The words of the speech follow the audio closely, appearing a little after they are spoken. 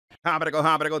How better go,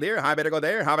 how better go there, how better go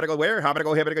there, how better go where, how better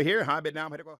go here, better go here, how better now,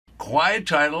 better go. Quiet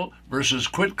title versus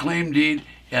quit claim deed,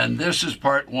 and this is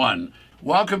part one.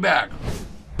 Welcome back.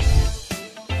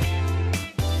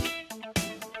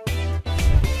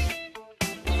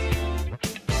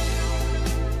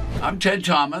 I'm Ted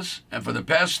Thomas, and for the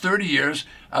past 30 years,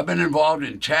 I've been involved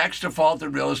in tax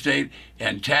defaulted real estate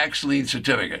and tax lien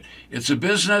certificate. It's a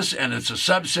business and it's a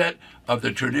subset of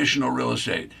the traditional real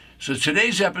estate. So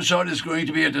today's episode is going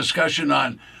to be a discussion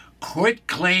on quit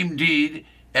claim deed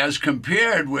as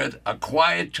compared with a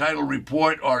quiet title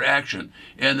report or action.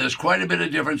 And there's quite a bit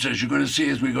of difference, as you're going to see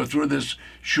as we go through this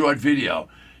short video.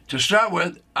 To start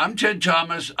with, I'm Ted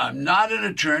Thomas. I'm not an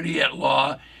attorney at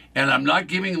law, and I'm not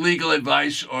giving legal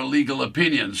advice or legal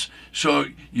opinions. So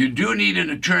you do need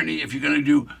an attorney if you're going to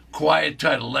do quiet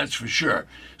title, that's for sure.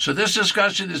 So this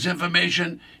discussion is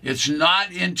information. It's not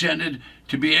intended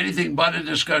to be anything but a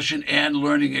discussion and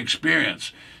learning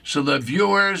experience. So the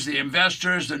viewers, the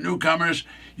investors, the newcomers,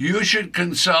 you should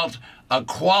consult a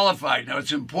qualified. Now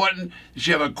it's important that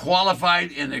you have a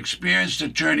qualified and experienced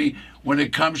attorney when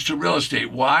it comes to real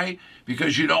estate. Why?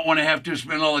 Because you don't want to have to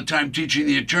spend all the time teaching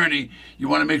the attorney. You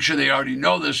want to make sure they already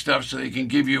know this stuff so they can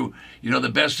give you, the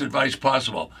best advice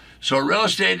possible. So real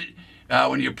estate,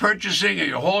 when you're purchasing or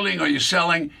you're holding or you're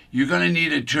selling, you're going to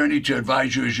need an attorney to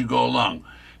advise you as you go along.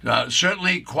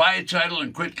 Certainly, quiet title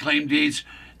and quit claim deeds,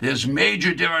 there's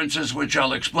major differences which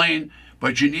I'll explain,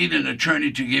 but you need an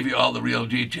attorney to give you all the real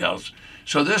details.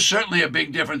 So there's certainly a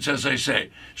big difference, as I say.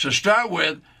 So start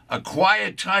with a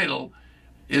quiet title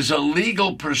is a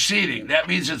legal proceeding. That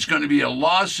means it's going to be a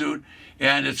lawsuit,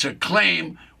 and it's a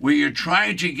claim where you're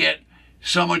trying to get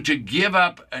someone to give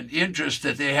up an interest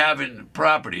that they have in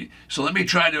property. So let me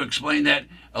try to explain that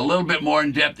a little bit more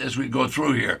in depth as we go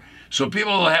through here. So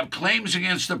people will have claims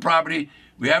against the property.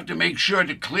 We have to make sure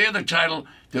to clear the title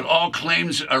that all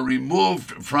claims are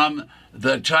removed from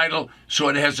the title so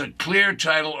it has a clear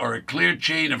title or a clear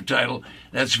chain of title.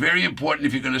 That's very important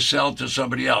if you're going to sell to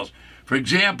somebody else. For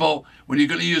example, when you're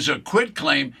going to use a quit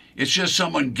claim, it's just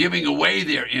someone giving away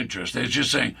their interest. They're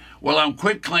just saying, well, I'm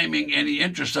quit claiming any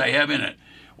interest I have in it.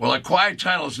 Well, a quiet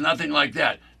title is nothing like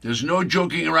that. There's no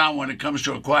joking around when it comes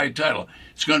to a quiet title.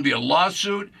 It's going to be a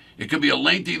lawsuit. It could be a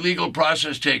lengthy legal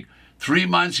process, take 3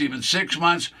 months, even 6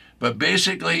 months. But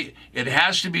basically, it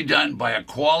has to be done by a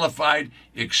qualified,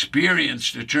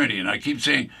 experienced attorney. And I keep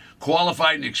saying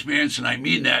qualified and experienced, and I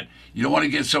mean that. You don't want to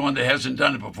get someone that hasn't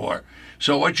done it before.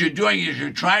 So what you're doing is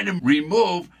you're trying to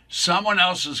remove someone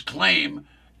else's claim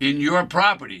in your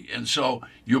property. And so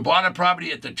you bought a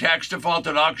property at the tax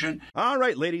defaulted auction. All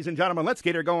right, ladies and gentlemen, let's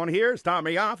get her going here. Start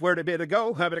me off. Where to bid to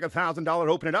go? Have it $1,000,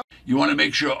 open it up. You want to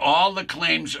make sure all the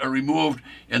claims are removed,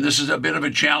 and this is a bit of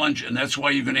a challenge, and that's why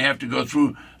you're going to have to go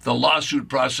through the lawsuit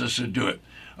process to do it.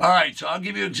 All right, so I'll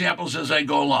give you examples as I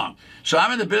go along. So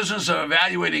I'm in the business of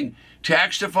evaluating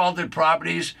tax defaulted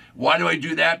properties. Why do I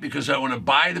do that? Because I want to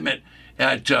buy them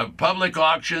at public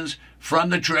auctions from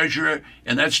the treasurer,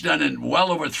 and that's done in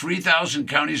well over 3,000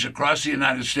 counties across the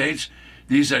United States.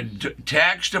 These are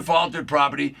tax defaulted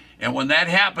property, and when that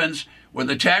happens, when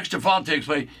the tax default takes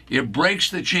place, it breaks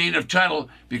the chain of title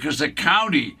because the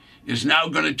county is now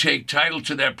going to take title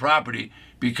to that property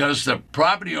because the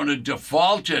property owner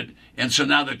defaulted, and so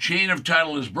now the chain of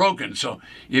title is broken. So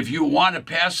if you want to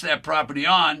pass that property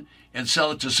on and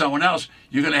sell it to someone else,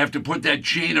 you're going to have to put that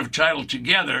chain of title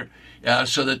together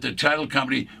so that the title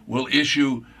company will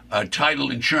issue title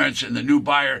insurance, and the new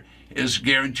buyer is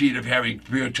guaranteed of having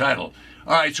pure title.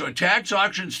 All right, so tax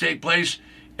auctions take place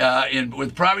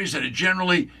with properties that are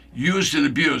generally used and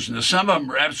abused. Now, some of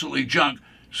them are absolutely junk,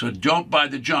 so don't buy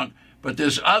the junk. But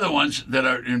there's other ones that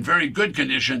are in very good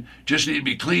condition, just need to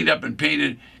be cleaned up and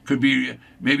painted, could be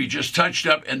maybe just touched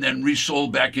up and then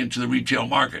resold back into the retail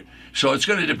market. So it's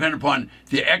going to depend upon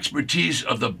the expertise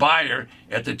of the buyer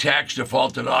at the tax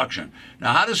defaulted auction.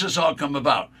 Now, how does this all come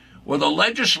about? Well, the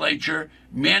legislature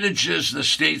manages the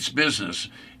state's business.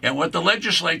 And what the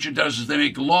legislature does is they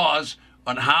make laws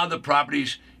on how the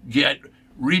properties get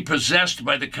repossessed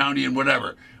by the county and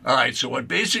whatever. All right, so what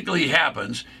basically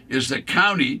happens is the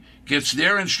county gets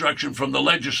their instruction from the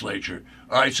legislature.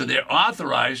 All right, so they're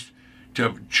authorized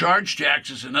to charge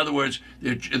taxes. In other words,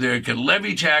 they can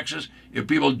levy taxes. If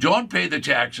people don't pay the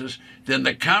taxes, then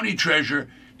the county treasurer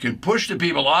can push the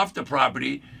people off the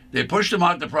property. They push them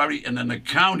off the property, and then the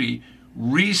county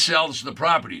resells the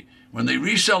property. When they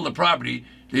resell the property,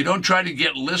 they don't try to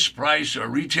get list price or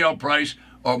retail price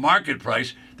or market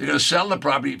price. They're going to sell the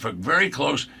property for very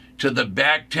close to the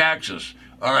back taxes.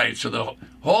 All right, so the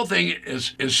whole thing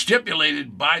is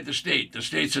stipulated by the state. The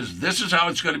state says this is how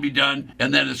it's going to be done,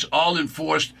 and then it's all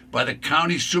enforced by the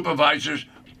county supervisors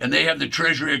and they have the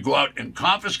treasurer go out and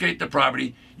confiscate the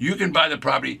property. You can buy the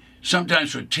property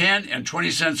sometimes for 10 and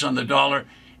 20 cents on the dollar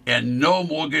and no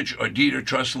mortgage or deed or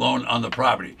trust loan on the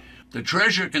property. The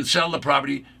treasurer can sell the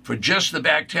property for just the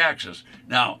back taxes.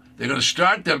 Now, they're going to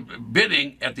start the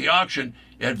bidding at the auction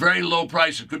at very low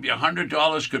price. It could be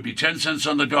 $100, could be 10 cents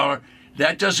on the dollar.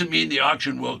 That doesn't mean the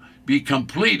auction will be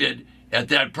completed at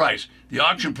that price. The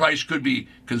auction price could be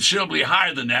considerably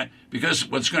higher than that, because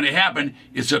what's going to happen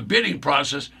is a bidding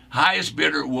process. Highest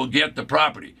bidder will get the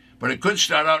property, but it could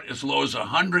start out as low as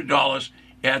 $100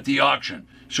 at the auction.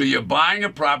 So you're buying a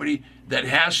property that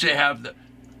has to have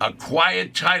a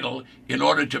quiet title in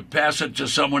order to pass it to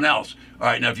someone else. All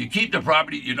right, now if you keep the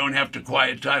property, you don't have to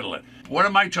quiet title it. What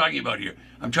am I talking about here?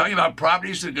 I'm talking about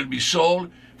properties that are going to be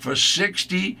sold for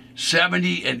 60,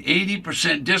 70, and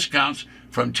 80% discounts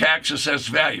from tax assessed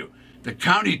value. The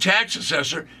county tax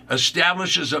assessor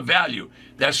establishes a value.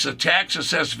 That's the tax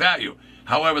assessed value.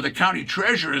 However, the county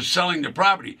treasurer is selling the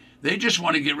property. They just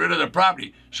want to get rid of the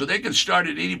property. So they can start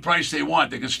at any price they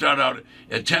want. They can start out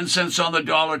at 10 cents on the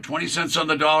dollar, 20 cents on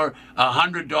the dollar,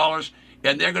 $100,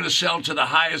 and they're going to sell to the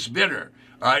highest bidder.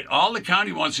 All right, all the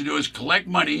county wants to do is collect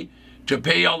money to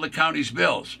pay all the county's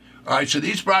bills. All right, so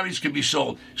these properties can be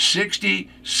sold 60,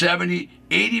 70,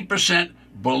 80%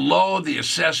 below the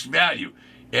assessed value.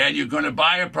 And you're going to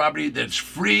buy a property that's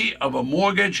free of a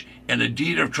mortgage and a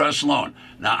deed of trust loan.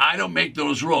 Now, I don't make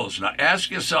those rules. Now,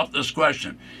 ask yourself this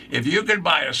question. If you could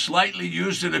buy a slightly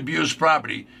used and abused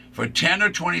property for 10 or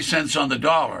 20 cents on the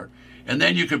dollar, and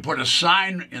then you could put a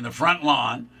sign in the front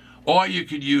lawn, or you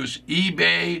could use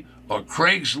eBay or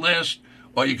Craigslist,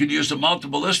 or you could use a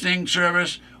multiple listing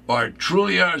service, or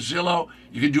Trulia or Zillow.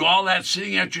 You can do all that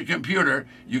sitting at your computer.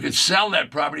 You could sell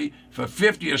that property for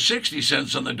 50 or 60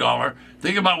 cents on the dollar.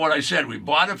 Think about what I said. We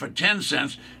bought it for 10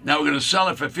 cents. Now we're going to sell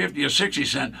it for 50 or 60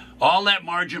 cents. All that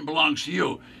margin belongs to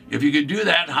you. If you could do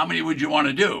that, how many would you want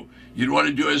to do? You'd want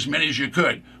to do as many as you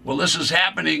could. Well, this is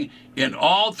happening in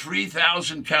all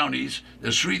 3,000 counties.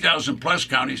 There's 3,000 plus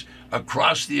counties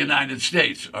across the United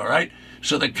States, all right?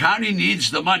 So the county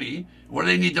needs the money. What do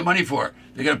they need the money for?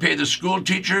 They got to pay the school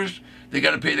teachers. They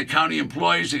got to pay the county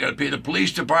employees. They got to pay the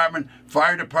police department,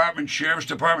 fire department, sheriff's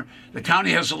department. The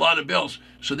county has a lot of bills.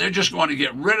 So they're just going to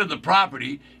get rid of the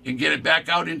property and get it back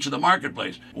out into the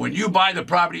marketplace. When you buy the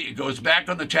property, it goes back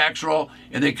on the tax roll,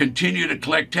 and they continue to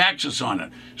collect taxes on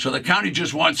it. So the county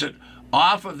just wants it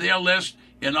off of their list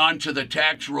and onto the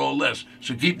tax roll list.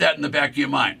 So keep that in the back of your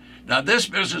mind. Now, this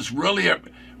business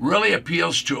really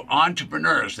appeals to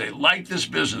entrepreneurs. They like this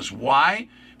business. Why?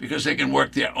 Because they can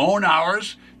work their own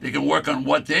hours. They can work on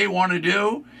what they want to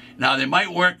do. Now, they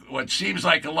might work what seems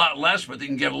like a lot less, but they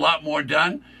can get a lot more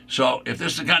done. So if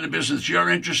this is the kind of business you're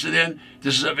interested in,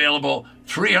 this is available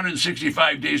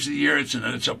 365 days of the year. It's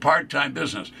a part-time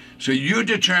business. So you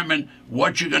determine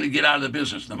what you're going to get out of the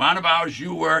business. The amount of hours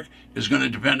you work is going to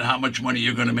depend on how much money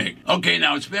you're going to make. Okay,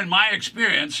 now it's been my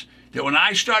experience that when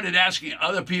I started asking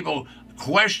other people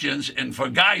questions and for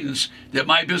guidance, that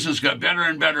my business got better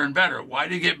and better and better. Why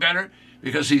did it get better?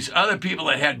 Because these other people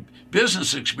that had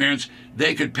business experience,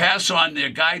 they could pass on their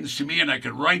guidance to me, and I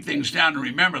could write things down and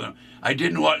remember them. I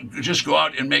didn't want to just go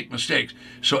out and make mistakes.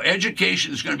 So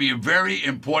education is going to be very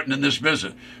important in this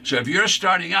business. So if you're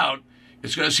starting out,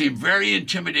 it's going to seem very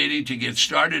intimidating to get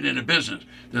started in a business.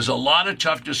 There's a lot of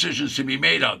tough decisions to be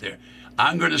made out there.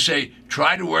 I'm going to say,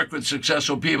 try to work with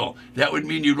successful people. That would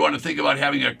mean you'd want to think about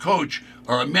having a coach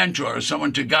or a mentor or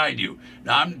someone to guide you.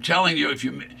 Now, I'm telling you, if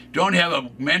you don't have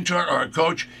a mentor or a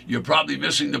coach, you're probably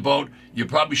missing the boat. You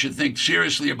probably should think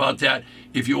seriously about that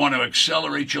if you want to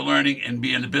accelerate your learning and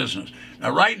be in the business.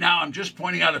 Now, right now, I'm just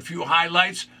pointing out a few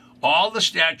highlights. All the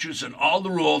statutes and all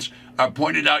the rules are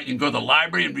pointed out. You can go to the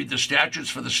library and read the statutes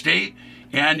for the state,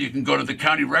 and you can go to the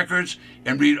county records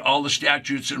and read all the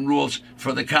statutes and rules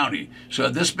for the county. So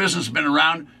this business has been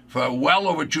around for well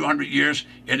over 200 years,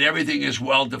 and everything is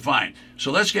well defined.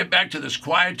 So let's get back to this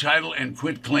quiet title and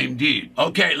quitclaim deed.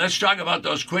 Okay, let's talk about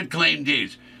those quitclaim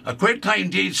deeds. A quitclaim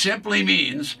deed simply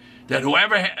means that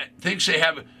whoever thinks they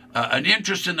have an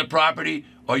interest in the property,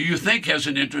 or you think has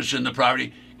an interest in the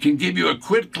property, can give you a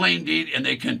quitclaim deed, and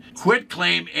they can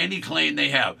quitclaim any claim they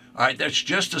have. All right, that's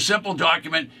just a simple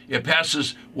document. It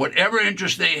passes whatever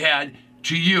interest they had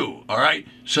to you, all right?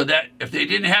 So that if they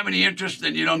didn't have any interest,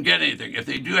 then you don't get anything. If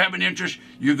they do have an interest,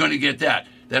 you're going to get that.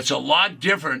 That's a lot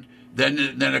different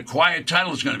than a quiet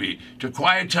title is going to be. To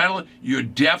quiet title, you're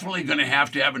definitely going to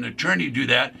have an attorney do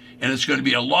that, and it's going to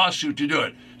be a lawsuit to do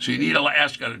it. So you need to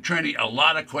ask an attorney a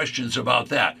lot of questions about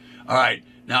that. All right,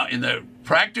 now in the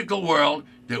practical world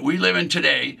that we live in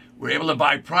today, we're able to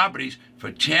buy properties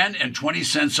for 10 and 20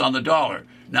 cents on the dollar.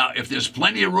 Now, if there's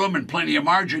plenty of room and plenty of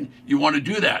margin, you want to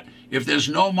do that. If there's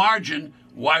no margin,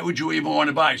 why would you even want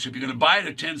to buy? So if you're going to buy it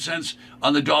at 10 cents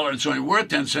on the dollar and it's only worth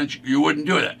 10 cents, you wouldn't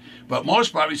do that. But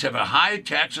most properties have a high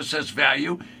tax assessed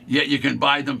value, yet you can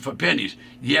buy them for pennies.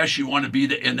 Yes, you want to be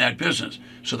in that business.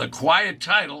 So the quiet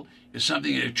title is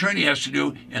something an attorney has to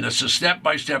do, and it's a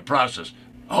step-by-step process.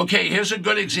 Okay, here's a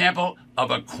good example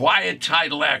of a quiet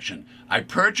title action. I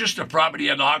purchased a property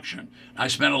at auction. I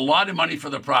spent a lot of money for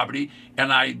the property,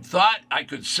 and I thought I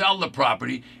could sell the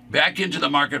property back into the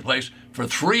marketplace for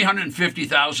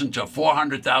 $350,000 to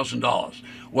 $400,000.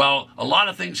 Well, a lot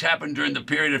of things happened during the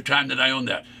period of time that I owned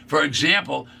that. For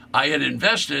example, I had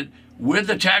invested with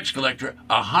the tax collector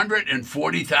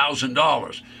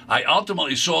 $140,000. I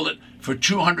ultimately sold it for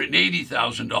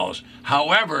 $280,000.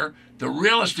 However, the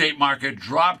real estate market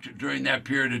dropped during that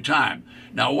period of time.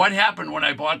 Now, what happened when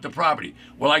I bought the property?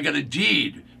 Well, I got a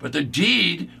deed, but the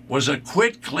deed was a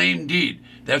quit-claim deed.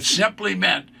 That simply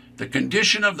meant the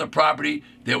condition of the property,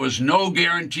 there was no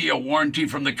guarantee or warranty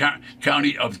from the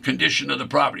county of condition of the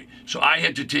property. So I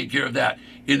had to take care of that.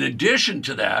 In addition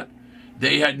to that,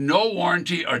 they had no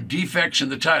warranty or defects in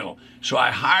the title. So I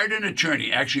hired an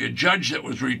attorney, actually a judge that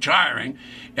was retiring,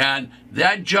 and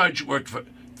that judge worked for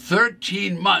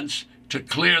 13 months to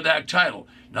clear that title.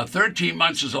 Now, 13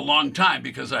 months is a long time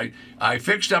because I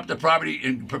fixed up the property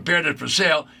and prepared it for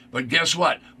sale, but guess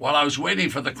what? While I was waiting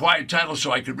for the quiet title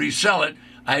so I could resell it,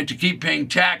 I had to keep paying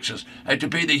taxes. I had to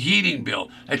pay the heating bill.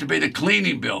 I had to pay the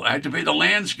cleaning bill. I had to pay the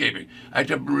landscaping. I had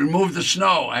to remove the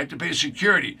snow. I had to pay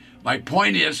security. My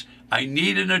point is, I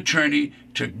need an attorney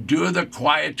to do the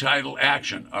quiet title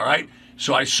action, all right?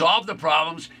 So I solved the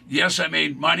problems. Yes, I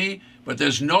made money, but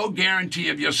there's no guarantee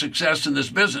of your success in this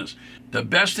business. The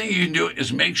best thing you can do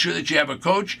is make sure that you have a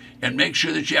coach and make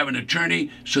sure that you have an attorney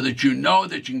so that you know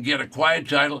that you can get a quiet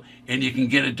title and you can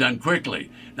get it done quickly.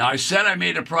 Now, I said I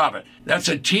made a profit. That's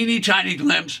a teeny tiny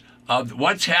glimpse of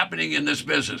what's happening in this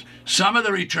business. Some of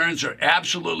the returns are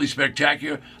absolutely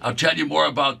spectacular. I'll tell you more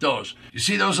about those. You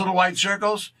see those little white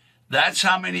circles? That's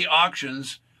how many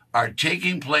auctions are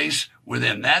taking place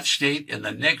within that state in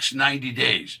the next 90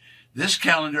 days. This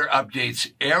calendar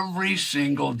updates every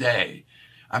single day.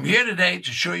 I'm here today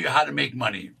to show you how to make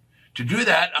money. To do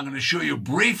that, I'm going to show you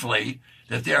briefly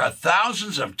that there are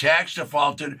thousands of tax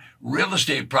defaulted real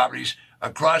estate properties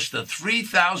across the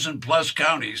 3,000 plus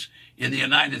counties in the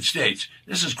United States.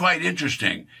 This is quite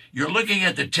interesting. You're looking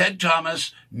at the Ted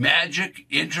Thomas Magic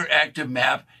Interactive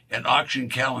Map and Auction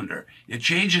Calendar. It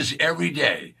changes every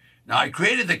day. Now, I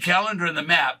created the calendar and the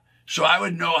map so I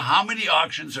would know how many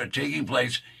auctions are taking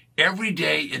place every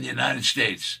day in the United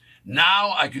States.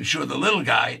 Now I can show the little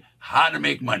guy how to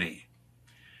make money.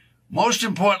 Most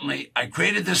importantly, I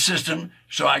created this system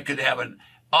so I could have an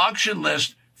auction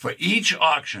list for each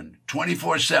auction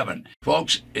 24/7.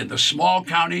 Folks, in the small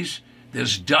counties,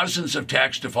 there's dozens of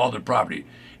tax defaulted property.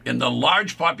 In the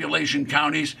large population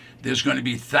counties, there's going to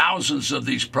be thousands of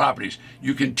these properties.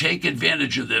 You can take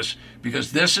advantage of this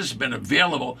because this has been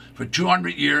available for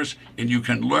 200 years and you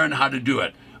can learn how to do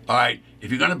it. All right,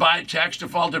 if you're going to buy a tax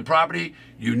defaulted property,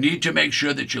 you need to make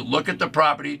sure that you look at the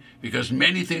property because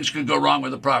many things could go wrong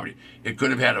with the property. It could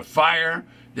have had a fire.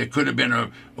 There could have been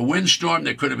a windstorm.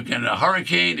 There could have been a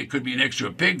hurricane. It could be next to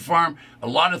a pig farm. A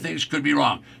lot of things could be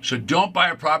wrong. So don't buy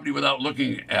a property without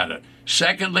looking at it.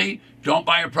 Secondly, don't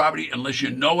buy a property unless you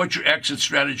know what your exit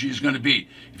strategy is going to be.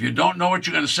 If you don't know what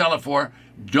you're going to sell it for,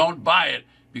 don't buy it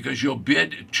because you'll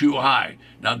bid too high.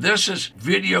 Now, this is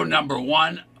video number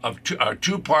one of a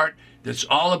two-part that's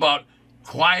all about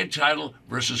quiet title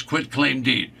versus quit claim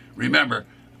deed. Remember,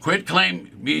 quit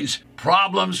claim means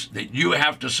problems that you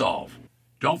have to solve.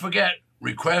 Don't forget,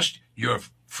 request your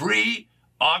free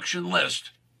auction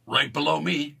list right below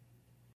me.